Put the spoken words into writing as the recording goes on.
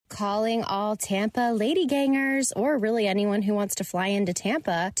calling all Tampa LadyGangers, or really anyone who wants to fly into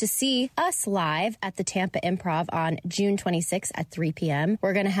Tampa to see us live at the Tampa Improv on June 26th at 3 p.m.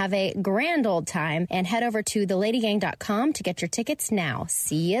 We're going to have a grand old time, and head over to theladygang.com to get your tickets now.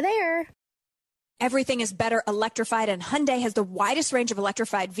 See you there. Everything is better electrified, and Hyundai has the widest range of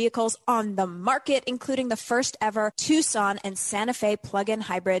electrified vehicles on the market, including the first ever Tucson and Santa Fe plug-in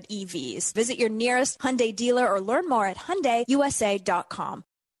hybrid EVs. Visit your nearest Hyundai dealer or learn more at HyundaiUSA.com.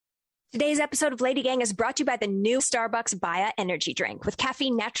 Today's episode of Lady Gang is brought to you by the new Starbucks Baya Energy Drink. With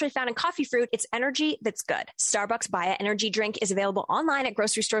caffeine naturally found in coffee fruit, it's energy that's good. Starbucks Baya Energy Drink is available online at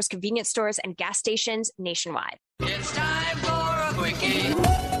grocery stores, convenience stores, and gas stations nationwide. It's time for a Quickie.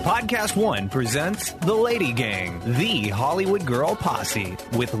 Podcast One presents The Lady Gang, the Hollywood Girl Posse,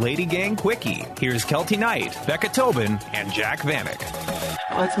 with Lady Gang Quickie. Here's Kelty Knight, Becca Tobin, and Jack Vanek.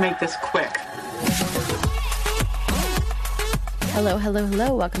 Let's make this quick. Hello, hello,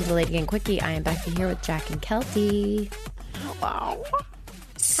 hello. Welcome to the Lady Gang Quickie. I am Becca here with Jack and Kelty. Wow.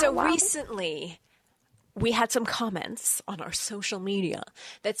 So recently, we had some comments on our social media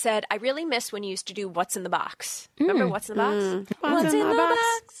that said, I really miss when you used to do What's in the Box. Remember What's in the Box? What's in the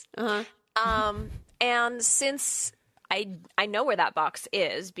box? Uh-huh. And since I know where that box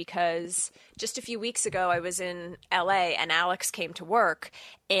is, because just a few weeks ago I was in LA and Alex came to work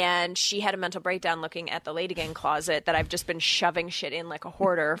and she had a mental breakdown looking at the Lady Gang closet that I've just been shoving shit in like a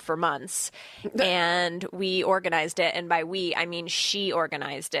hoarder for months. And we organized it. And by we, I mean she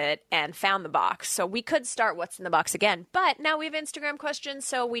organized it and found the box. So we could start What's in the Box again. But now we have Instagram questions,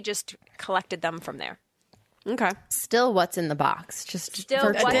 so we just collected them from there. Okay. Still what's in the box? Just Still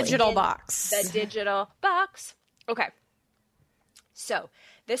virtually. what's digital box. The digital box. Okay. So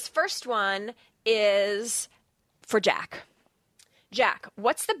this first one is for Jack. Jack,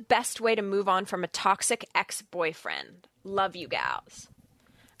 what's the best way to move on from a toxic ex-boyfriend? Love you gals.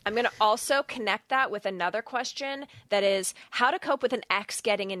 I'm going to also connect that with another question that is how to cope with an ex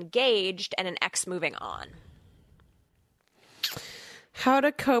getting engaged and an ex moving on. How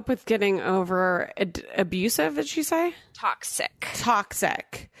to cope with getting over abusive, did she say?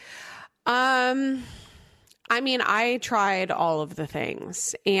 Toxic. I mean, I tried all of the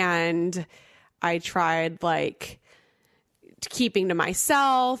things, and I tried like keeping to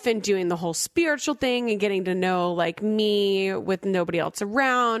myself and doing the whole spiritual thing and getting to know like me with nobody else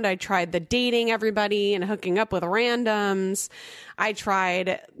around. I tried the dating everybody and hooking up with randoms. I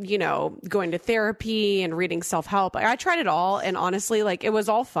tried, going to therapy and reading self-help. I tried it all. And honestly, like it was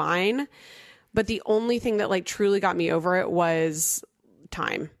all fine. But the only thing that like truly got me over it was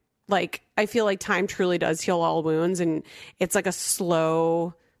time. Like, I feel like time truly does heal all wounds, and it's like a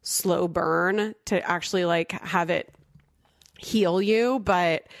slow burn to actually like have it heal you.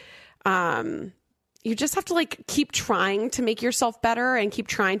 But you just have to like keep trying to make yourself better and keep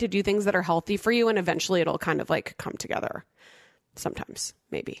trying to do things that are healthy for you. And eventually it'll kind of like come together sometimes,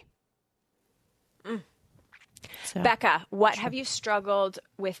 maybe. So. Becca, what have you struggled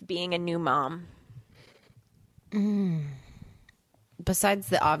with being a new mom? Besides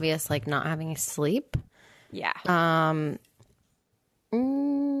the obvious, like not having sleep. Yeah.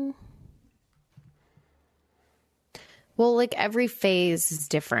 Well, like every phase is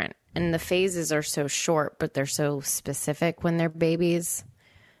different, and the phases are so short, but they're so specific when they're babies.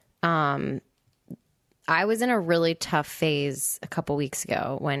 I was in a really tough phase a couple weeks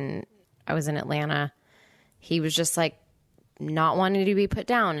ago when I was in Atlanta. He was just like not wanting to be put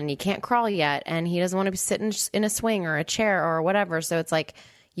down, and he can't crawl yet, and he doesn't want to be sitting in a swing or a chair or whatever. So it's like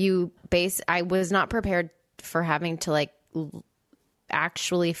I was not prepared for having to like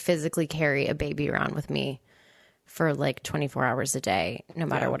actually physically carry a baby around with me for like 24 hours a day, no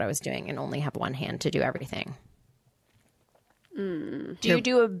matter what I was doing, and only have one hand to do everything. Do you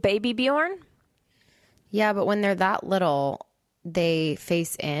do a baby Bjorn? Yeah, but when they're that little, they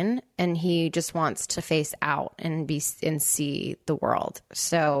face in, and he just wants to face out and see the world.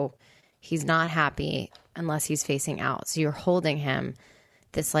 So he's not happy unless he's facing out. So you're holding him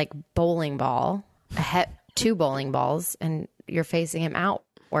this like bowling ball, two bowling balls, and you're facing him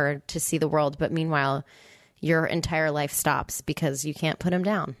outward to see the world. But meanwhile, your entire life stops because you can't put him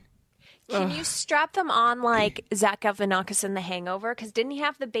down. Can you strap them on like Zach Galifianakis in The Hangover? Because didn't he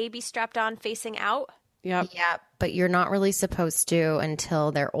have the baby strapped on facing out? Yep. Yeah, but you're not really supposed to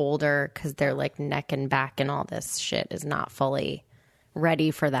until they're older, because their like neck and back and all this shit is not fully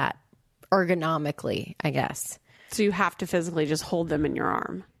ready for that ergonomically, I guess. So you have to physically just hold them in your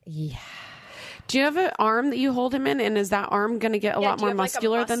arm. Yeah. Do you have an arm that you hold him in, and is that arm going to get a lot more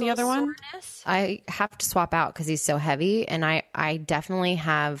muscular than the other one? I have to swap out because he's so heavy, and I definitely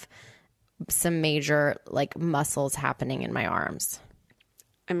have some major like muscles happening in my arms.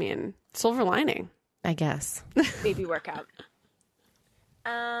 I mean, silver lining. I guess. Baby workout.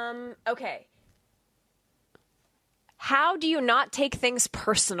 Okay. How do you not take things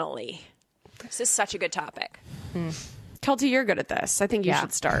personally? This is such a good topic. Kelty, you're good at this. I think you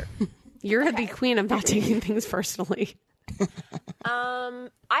should start. You're the queen of not taking things personally. I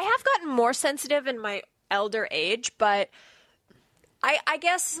have gotten more sensitive in my elder age, but I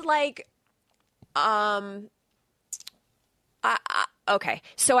guess like, okay.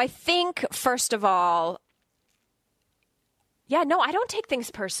 So I think first of all, I don't take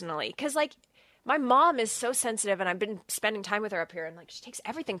things personally. 'Cause like my mom is so sensitive and I've been spending time with her up here and like she takes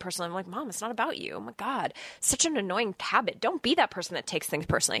everything personally. I'm like, Mom, it's not about you. Oh my God. Such an annoying habit. Don't be that person that takes things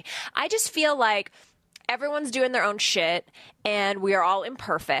personally. I just feel like everyone's doing their own shit and we are all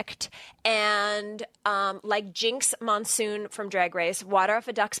imperfect. And like Jinx Monsoon from Drag Race, water off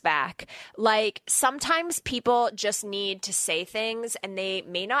a duck's back. Like sometimes people just need to say things and they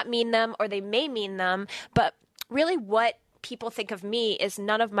may not mean them or they may mean them. But really what people think of me is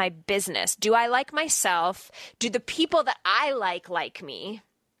none of my business. Do I like myself? Do the people that I like me?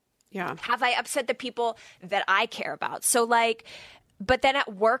 Yeah. Have I upset the people that I care about? So like, but then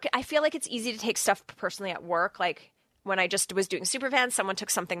at work, I feel like it's easy to take stuff personally at work. Like when I just was doing Superfans, someone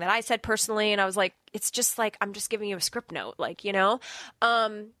took something that I said personally and I was like, it's just like, I'm just giving you a script note, like, you know?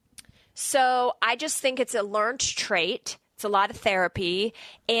 So I just think it's a learned trait. It's a lot of therapy.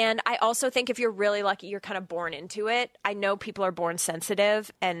 And I also think if you're really lucky, you're kind of born into it. I know people are born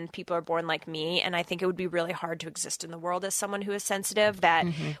sensitive and people are born like me. And I think it would be really hard to exist in the world as someone who is sensitive, that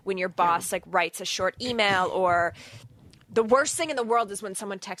when your boss like writes a short email, or the worst thing in the world is when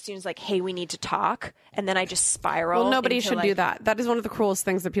someone texts you and is like, hey, we need to talk. And then I just spiral. Well, nobody into, should like, do that. That is one of the cruelest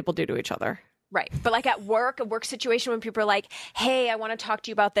things that people do to each other. Right. But like at work, a work situation when people are like, hey, I want to talk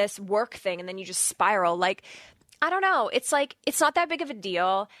to you about this work thing. And then you just spiral. Like, I don't know. It's like, it's not that big of a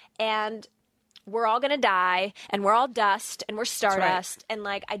deal. And we're all going to die and we're all dust and we're stardust. Right. And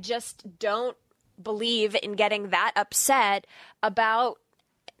like, I just don't believe in getting that upset about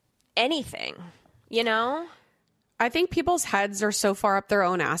anything, you know? I think people's heads are so far up their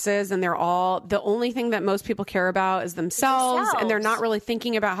own asses and they're all, the only thing that most people care about is themselves. And they're not really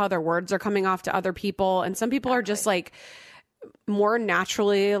thinking about how their words are coming off to other people. And some people are just like, more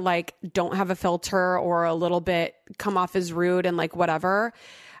naturally like don't have a filter or a little bit come off as rude and like whatever.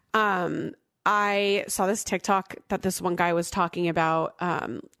 I saw this TikTok that this one guy was talking about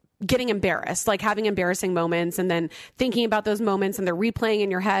getting embarrassed, like having embarrassing moments and then thinking about those moments and they're replaying in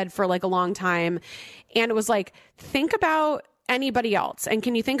your head for like a long time. And it was like, think about anybody else. And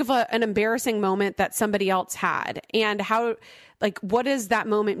can you think of an embarrassing moment that somebody else had? And how, like, what does that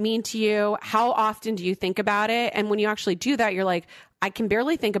moment mean to you? How often do you think about it? And when you actually do that, you're like, I can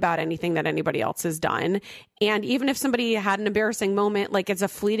barely think about anything that anybody else has done. And even if somebody had an embarrassing moment, like it's a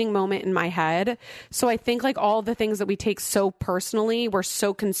fleeting moment in my head. So I think like all the things that we take so personally, we're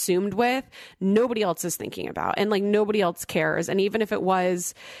so consumed with, nobody else is thinking about. And like nobody else cares. And even if it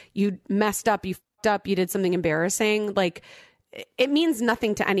was, you messed up, you fucked up, you did something embarrassing, like it means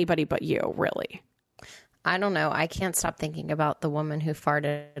nothing to anybody but you, really. I don't know. I can't stop thinking about the woman who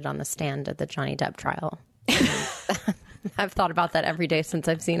farted on the stand at the Johnny Depp trial. I've thought about that every day since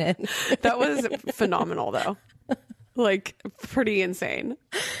I've seen it. That was phenomenal, though. Like, pretty insane.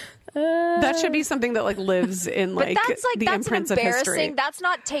 That should be something that like lives in like, the imprints of history. That's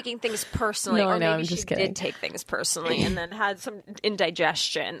not taking things personally. No, or I know, maybe I'm she just kidding. did take things personally and then had some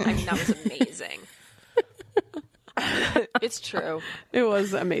indigestion. I mean, that was amazing. It's true. It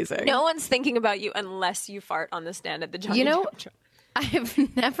was amazing. No one's thinking about you unless you fart on the stand at the Johnny Depp trial.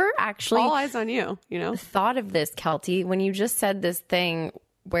 I've never actually all eyes on you, you know, thought of this, Kelty, when you just said this thing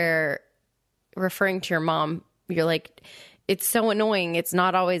where referring to your mom, you're like, it's so annoying. It's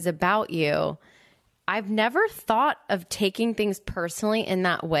not always about you. I've never thought of taking things personally in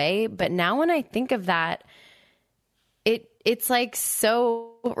that way. But now when I think of that, it's like so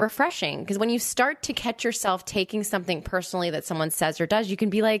refreshing, because when you start to catch yourself taking something personally that someone says or does, you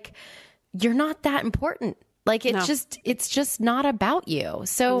can be like, you're not that important. Like it's just not about you.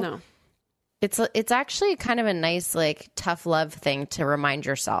 So it's actually kind of a nice, like, tough love thing to remind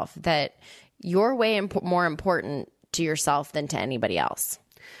yourself that you're way more important to yourself than to anybody else.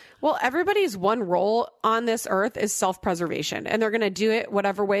 Well, everybody's one role on this earth is self-preservation, and they're going to do it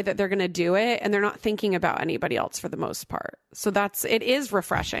whatever way that they're going to do it. And they're not thinking about anybody else for the most part. So it is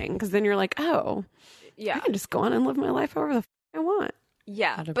refreshing, because then you're like, oh, yeah, I can just go on and live my life however the f- I want.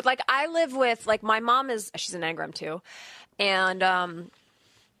 Yeah. But like I live with, like, my mom she's an Enneagram too. And,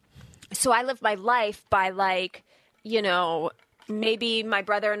 so I live my life by like, you know, maybe my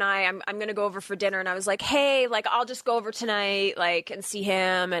brother and I'm going to go over for dinner. And I was like, hey, like, I'll just go over tonight, like, and see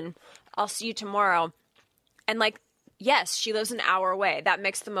him, and I'll see you tomorrow. And like, yes, she lives an hour away. That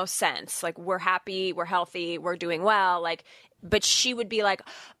makes the most sense. Like, we're happy, we're healthy, we're doing well. Like, but she would be like,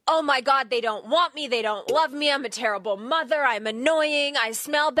 oh my God, they don't want me. They don't love me. I'm a terrible mother. I'm annoying. I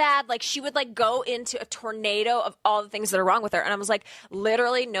smell bad. Like, she would like go into a tornado of all the things that are wrong with her. And I was like,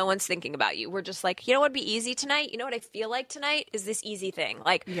 literally, no one's thinking about you. We're just like, you know what would be easy tonight? You know what I feel like tonight is this easy thing.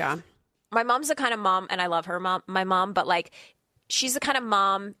 Like, Yeah. My mom's the kind of mom, and I love her mom, my mom, but like, she's the kind of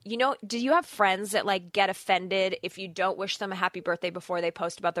mom, you know, do you have friends that like get offended if you don't wish them a happy birthday before they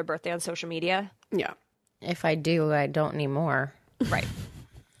post about their birthday on social media? Yeah. If I do, I don't anymore. Right.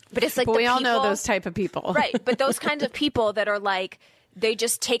 But it's like, But we all know those type of people. Right. But those kinds of people that are like, they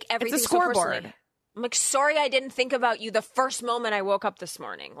just take everything It's a so scoreboard. personally. I'm like, sorry, I didn't think about you the first moment I woke up this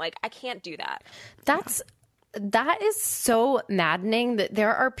morning. Like, I can't do that. That is so maddening that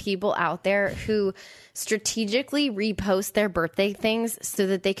there are people out there who strategically repost their birthday things so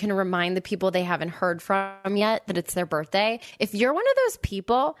that they can remind the people they haven't heard from yet that it's their birthday. If you're one of those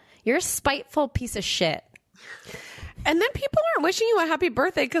people, you're a spiteful piece of shit. And then people aren't wishing you a happy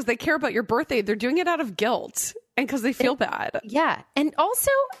birthday because they care about your birthday. They're doing it out of guilt and because they feel bad. Yeah. And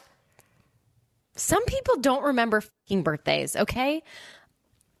also, some people don't remember fucking birthdays, okay?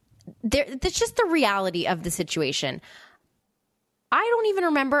 That's just the reality of the situation. I don't even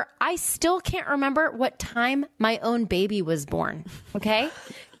remember. I still can't remember what time my own baby was born, okay?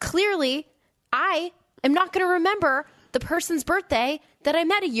 Clearly, I am not going to remember the person's birthday that I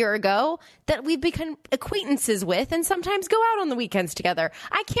met a year ago that we've become acquaintances with and sometimes go out on the weekends together.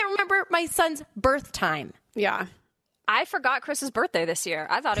 I can't remember my son's birth time. Yeah. I forgot Chris's birthday this year.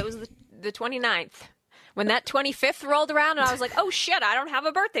 I thought it was the 29th. When that 25th rolled around, and I was like, oh shit, I don't have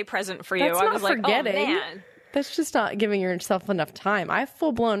a birthday present for you. That's I not was like, forgetting. oh man. That's just not giving yourself enough time. I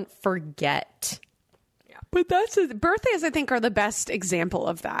full-blown forget. But birthdays, I think, are the best example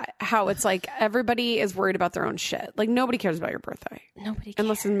of that. How it's like everybody is worried about their own shit. Like, nobody cares about your birthday. Nobody cares.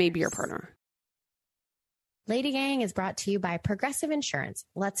 Unless it's maybe your partner. LadyGang is brought to you by Progressive Insurance.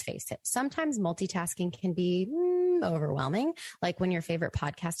 Let's face it, sometimes multitasking can be overwhelming, like when your favorite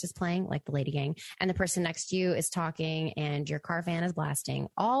podcast is playing, like the LadyGang, and the person next to you is talking and your car fan is blasting,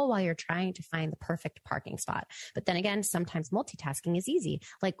 all while you're trying to find the perfect parking spot. But then again, sometimes multitasking is easy,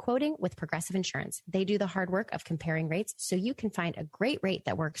 like quoting with Progressive Insurance. They do the hard work of comparing rates so you can find a great rate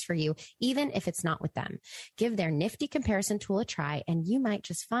that works for you, even if it's not with them. Give their nifty comparison tool a try, and you might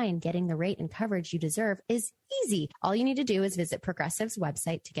just find getting the rate and coverage you deserve is easy. All you need to do is visit Progressive's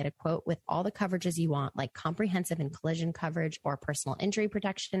website to get a quote with all the coverages you want, like comprehensive and collision coverage or personal injury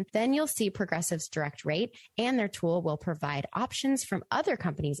protection. Then you'll see Progressive's direct rate, and their tool will provide options from other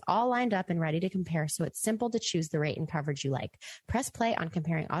companies all lined up and ready to compare, so it's simple to choose the rate and coverage you like. Press play on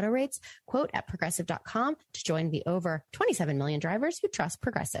comparing auto rates, quote at progressive.com to join the over 27 million drivers who trust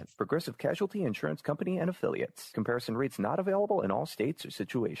Progressive. Progressive Casualty Insurance Company and Affiliates. Comparison rates not available in all states or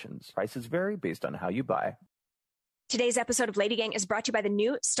situations. Prices vary based on how you buy. Today's episode of LadyGang is brought to you by the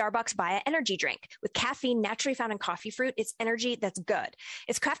new Starbucks Baya Energy Drink. With caffeine naturally found in coffee fruit, it's energy that's good.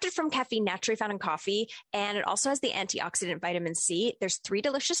 It's crafted from caffeine naturally found in coffee, and it also has the antioxidant vitamin C. There's 3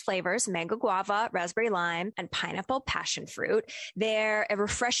 delicious flavors: mango guava, raspberry lime, and pineapple passion fruit. They're a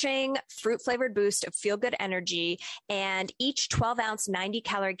refreshing fruit-flavored boost of feel-good energy, and each 12-ounce,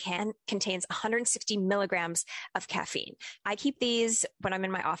 90-calorie can contains 160 milligrams of caffeine. I keep these when I'm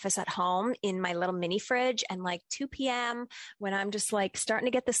in my office at home in my little mini fridge, and like 2 p.m. when I'm just like starting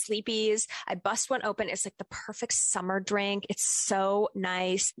to get the sleepies, I bust one open. It's like the perfect summer drink. It's so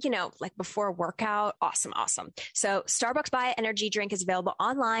nice, you know, like before a workout. Awesome. So Starbucks Baya Energy Drink is available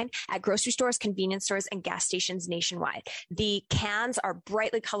online at grocery stores, convenience stores, and gas stations nationwide. The cans are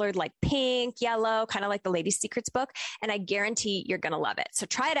brightly colored, like pink, yellow, kind of like the Ladies' Secrets book, and I guarantee you're going to love it. So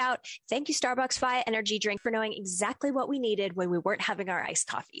try it out. Thank you, Starbucks Baya Energy Drink, for knowing exactly what we needed when we weren't having our iced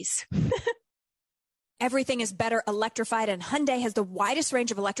coffees. Everything is better electrified, and Hyundai has the widest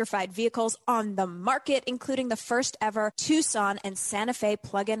range of electrified vehicles on the market, including the first ever Tucson and Santa Fe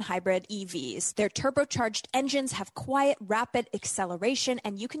plug-in hybrid EVs. Their turbocharged engines have quiet, rapid acceleration,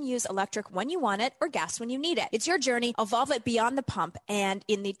 and you can use electric when you want it or gas when you need it. It's your journey. Evolve it beyond the pump and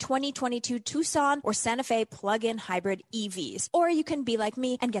in the 2022 Tucson or Santa Fe plug-in hybrid EVs. Or you can be like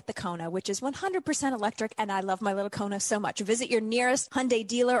me and get the Kona, which is 100% electric, and I love my little Kona so much. Visit your nearest Hyundai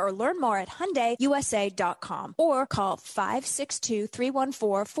dealer or learn more at HyundaiUSA.com or call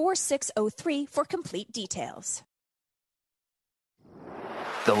 562-314-4603 for complete details.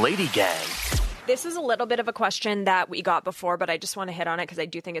 The Lady Gang. This is a little bit of a question that we got before, but I just want to hit on it because I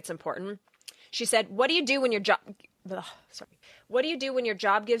do think it's important. She said, what do you do when your job... sorry. What do you do when your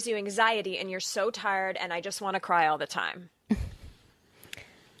job gives you anxiety and you're so tired and I just want to cry all the time?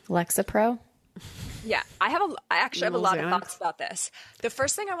 Lexapro? Yeah, I actually have a lot of thoughts about this. The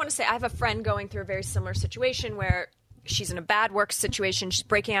first thing I want to say, I have a friend going through a very similar situation where she's in a bad work situation. She's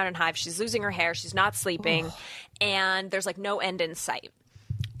breaking out in hives. She's losing her hair. She's not sleeping. And there's like no end in sight.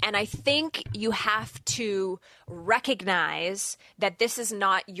 And I think you have to recognize that this is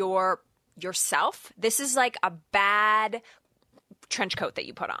not yourself. This is like a bad trench coat that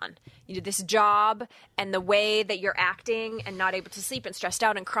you put on. You did this job, and the way that you're acting and not able to sleep and stressed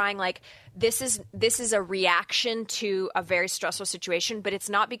out and crying, like this is a reaction to a very stressful situation, but it's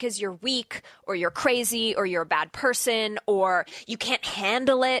not because you're weak or you're crazy or you're a bad person or you can't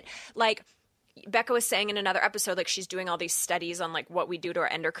handle it. Like Becca was saying in another episode, like she's doing all these studies on like what we do to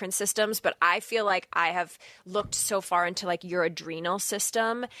our endocrine systems, but I feel like I have looked so far into like your adrenal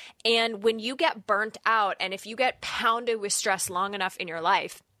system. And when you get burnt out and if you get pounded with stress long enough in your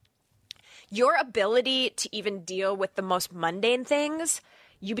life, your ability to even deal with the most mundane things,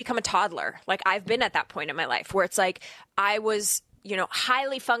 you become a toddler. Like I've been at that point in my life where it's like I was,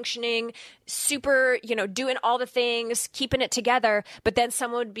 highly functioning, super, doing all the things, keeping it together. But then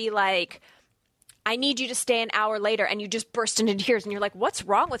someone would be like, I need you to stay an hour later, and you just burst into tears and you're like, what's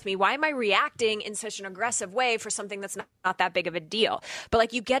wrong with me? Why am I reacting in such an aggressive way for something that's not that big of a deal? But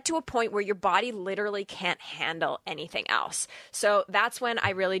like you get to a point where your body literally can't handle anything else. So that's when I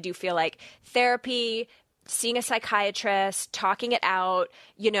really do feel like therapy, seeing a psychiatrist, talking it out,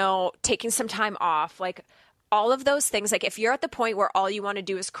 taking some time off, like all of those things, like if you're at the point where all you want to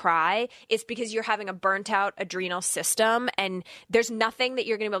do is cry, it's because you're having a burnt out adrenal system and there's nothing that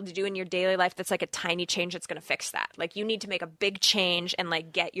you're going to be able to do in your daily life that's like a tiny change that's going to fix that. Like you need to make a big change and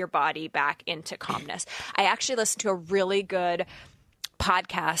like get your body back into calmness. I actually listened to a really good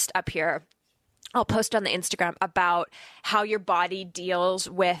podcast up here. I'll post on the Instagram about how your body deals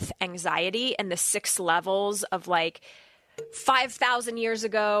with anxiety and the 6 levels of like 5,000 years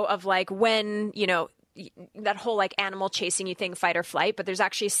ago of like when, that whole like animal chasing you thing, fight or flight, but there's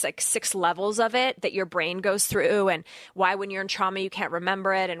actually like 6 levels of it that your brain goes through and why when you're in trauma you can't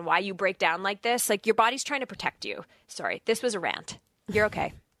remember it and why you break down like this. Like your body's trying to protect you. Sorry, this was a rant. You're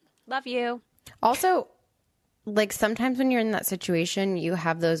okay. Love you. Also, like sometimes when you're in that situation, you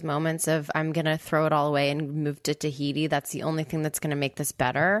have those moments of I'm going to throw it all away and move to Tahiti. That's the only thing that's going to make this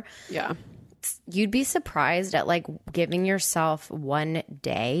better. Yeah. You'd be surprised at like giving yourself one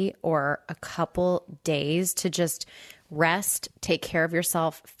day or a couple days to just rest, take care of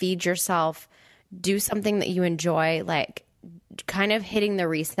yourself, feed yourself, do something that you enjoy, like kind of hitting the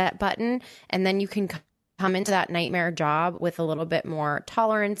reset button. And then you can come into that nightmare job with a little bit more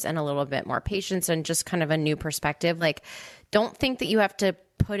tolerance and a little bit more patience and just kind of a new perspective. Like, don't think that you have to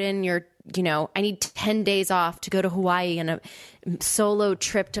put in your, I need 10 days off to go to Hawaii and a solo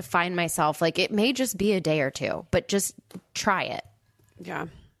trip to find myself. Like it may just be a day or two, but just try it. Yeah.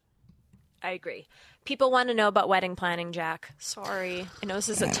 I agree. People want to know about wedding planning, Jack. Sorry. I know this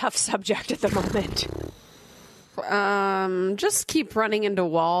is a tough subject at the moment. Just keep running into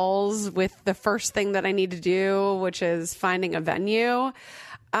walls with the first thing that I need to do, which is finding a venue.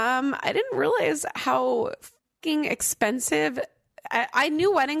 I didn't realize how fucking expensive. I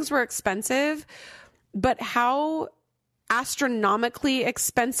knew weddings were expensive, but how astronomically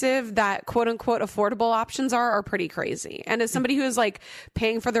expensive that quote unquote affordable options are pretty crazy. And as somebody who is like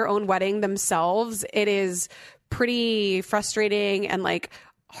paying for their own wedding themselves, it is pretty frustrating and like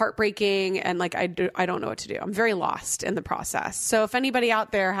heartbreaking. And like, I don't know what to do. I'm very lost in the process. So if anybody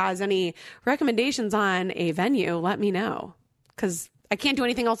out there has any recommendations on a venue, let me know. 'Cause I can't do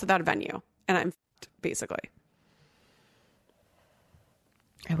anything else without a venue. And I'm basically.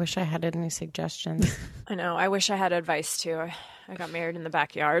 I wish I had any suggestions. I know. I wish I had advice too. I got married in the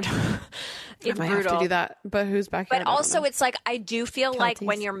backyard. It's I might brutal. have to do that. But whose backyard? But also it's like, I do feel like Kelty's.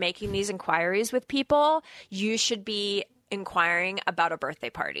 when you're making these inquiries with people, you should be inquiring about a birthday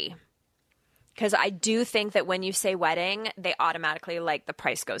party. Because I do think that when you say wedding, they automatically like the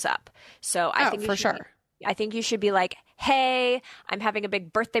price goes up. So I think for sure. I think you should be like, hey, I'm having a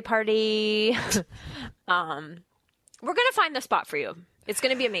big birthday party. We're going to find the spot for you. It's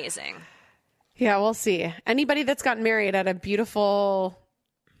going to be amazing. Yeah, we'll see. Anybody that's gotten married at a beautiful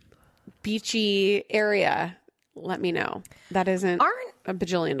beachy area, let me know. That isn't a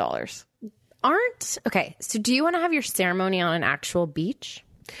bajillion dollars. Okay, so do you want to have your ceremony on an actual beach?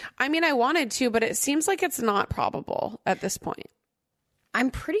 I mean, I wanted to, but it seems like it's not probable at this point.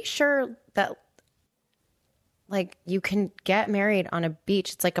 I'm pretty sure that like you can get married on a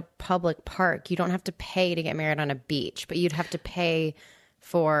beach. It's like a public park. You don't have to pay to get married on a beach, but you'd have to pay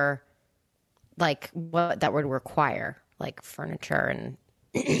for like what that would require, like furniture and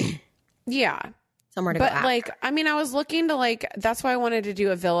Yeah. somewhere to go But after. like, I mean, I was looking to like, that's why I wanted to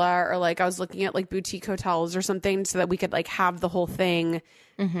do a villa, or like I was looking at like boutique hotels or something so that we could like have the whole thing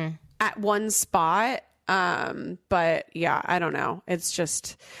at one spot. But yeah, I don't know. It's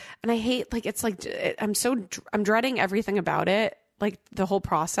just, and I hate like, it's like, I'm dreading everything about it. Like the whole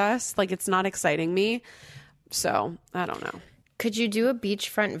process, like it's not exciting me. So I don't know. Could you do a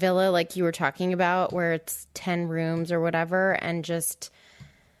beachfront villa like you were talking about where it's 10 rooms or whatever and just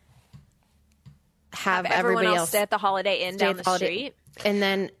have everyone everybody else stay at the Holiday Inn down the street? And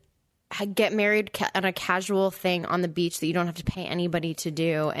then get married on a casual thing on the beach that you don't have to pay anybody to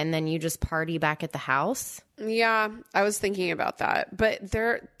do, and then you just party back at the house? Yeah, I was thinking about that, but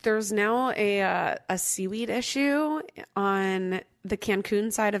there's now a seaweed issue on the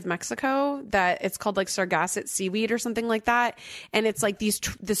Cancun side of Mexico that it's called like sargassot seaweed or something like that, and it's like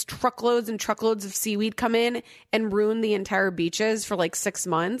this truckloads and truckloads of seaweed come in and ruin the entire beaches for like 6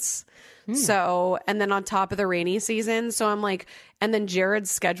 months. So, and then on top of the rainy season, so I'm like, and then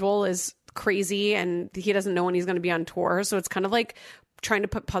Jared's schedule is crazy and he doesn't know when he's going to be on tour, so it's kind of like trying to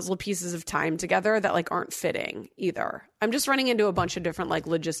put puzzle pieces of time together that like aren't fitting either. I'm just running into a bunch of different like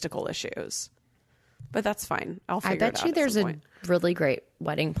logistical issues, but that's fine. I'll figure it out. I bet you there's some a point. really great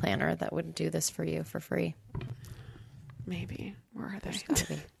wedding planner that would do this for you for free. Maybe. Where are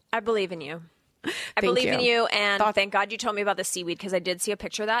they? I believe in you. I believe in you, and thank God you told me about the seaweed, because I did see a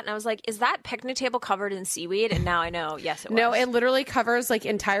picture of that, and I was like, is that picnic table covered in seaweed? And now I know, yes, it was. No, it literally covers like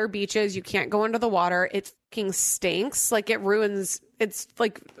entire beaches. You can't go into the water. It fucking stinks. Like it ruins, it's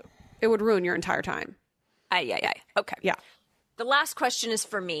like, it would ruin your entire time. Okay. Yeah. The last question is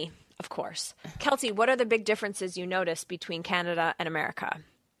for me, of course. Kelty, what are the big differences you notice between Canada and America?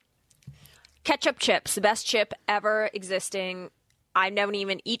 Ketchup chips, the best chip ever existing. I don't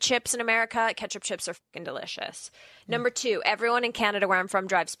even eat chips in America. Ketchup chips are fucking delicious. Number 2, everyone in Canada where I'm from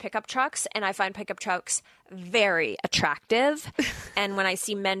drives pickup trucks, and I find pickup trucks very attractive. And when I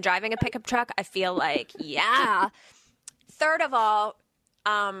see men driving a pickup truck, I feel like, yeah. Third of all,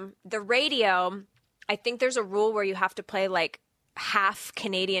 the radio, I think there's a rule where you have to play like half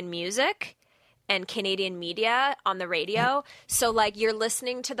Canadian music and Canadian media on the radio. So like you're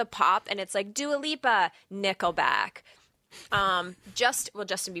listening to the pop and it's like Dua Lipa, Nickelback,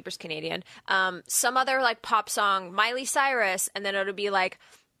 Justin Bieber's Canadian, some other like pop song, Miley Cyrus, and then it'll be like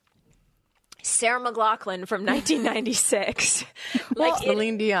Sarah McLachlan from 1996. Like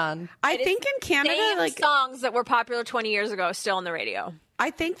Celine Dion. I think in Canada, like songs that were popular 20 years ago still on the radio.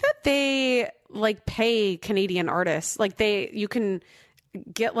 I think that they like pay Canadian artists. Like you can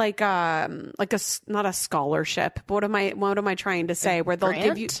get like a not a scholarship, but what am I trying to say? Where they'll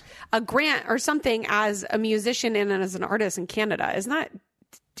give you a grant or something as a musician and as an artist in Canada. Isn't that?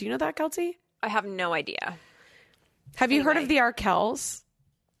 Do you know that, Kelty? I have no idea. Have you heard of the Arkells?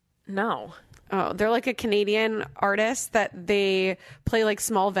 No. Oh, they're like a Canadian artist that they play like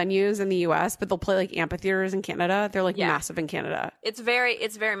small venues in the US, but they'll play like amphitheaters in Canada. They're like massive in Canada. It's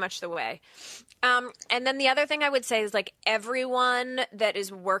very much the way. And then the other thing I would say is like everyone that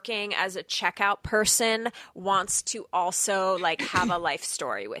is working as a checkout person wants to also like have a life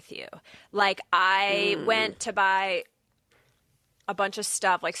story with you. Like I went to buy a bunch of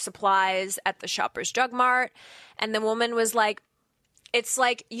stuff like supplies at the Shoppers Drug Mart, and the woman was like, it's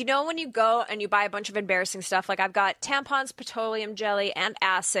like, you know, when you go and you buy a bunch of embarrassing stuff, like I've got tampons, petroleum jelly, and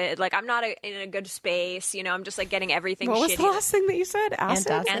acid. Like I'm not in a good space, you know, I'm just like getting everything shitty. What was the last thing that you said?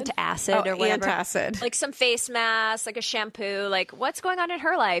 Acid? Antacid or whatever. Antacid. Like some face mask, like a shampoo, like what's going on in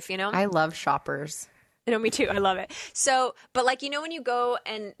her life, you know? I love Shoppers. You know, me too. I love it. So, but like, you know, when you go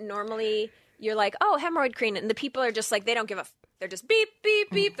and normally you're like, oh, hemorrhoid cream, and the people are just like, they don't give a they're just beep, beep,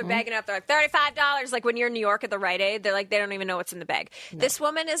 beep. They're bagging up. They're like $35. Like when you're in New York at the Rite Aid, they're like, they don't even know what's in the bag. No. This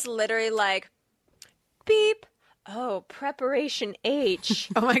woman is literally like, beep. Oh, preparation H.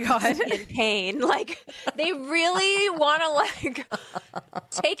 Oh my God. In pain. Like they really want to like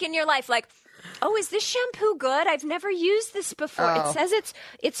take in your life. Like, oh, is this shampoo good? I've never used this before. Oh. It says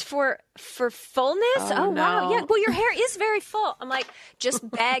it's for fullness. Oh no. Wow. Yeah. Well, your hair is very full. I'm like, just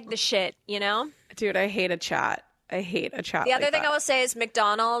bag the shit, you know? Dude, I hate a chat. The other thing I will say is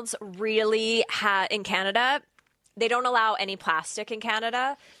McDonald's really in Canada, they don't allow any plastic in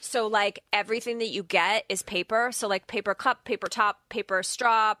Canada. So like everything that you get is paper. So like paper cup, paper top, paper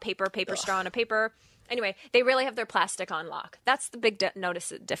straw, paper straw, and a paper. Anyway, they really have their plastic on lock. That's the big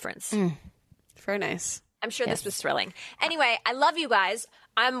difference. Very nice. I'm sure this was thrilling. Anyway, I love you guys.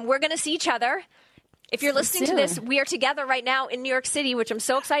 We're going to see each other. If you're listening to this, we are together right now in New York City, which I'm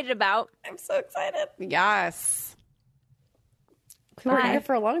so excited about. I'm so excited. Yes. We were here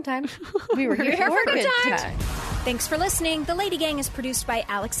for a long time. We were here for a good time. Thanks for listening. The Lady Gang is produced by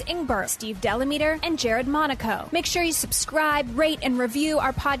Alex Ingber, Steve Delameter, and Jared Monaco. Make sure you subscribe, rate, and review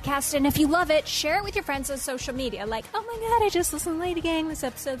our podcast. And if you love it, share it with your friends on social media. Like, oh my God, I just listened to Lady Gang. This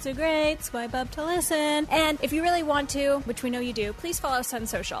episode's so great. Swipe up to listen. And if you really want to, which we know you do, please follow us on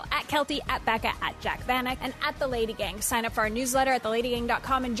social. At Kelty, at Becca, at Jack Vanek, and at The Lady Gang. Sign up for our newsletter at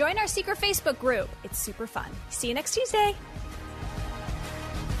theladygang.com and join our secret Facebook group. It's super fun. See you next Tuesday.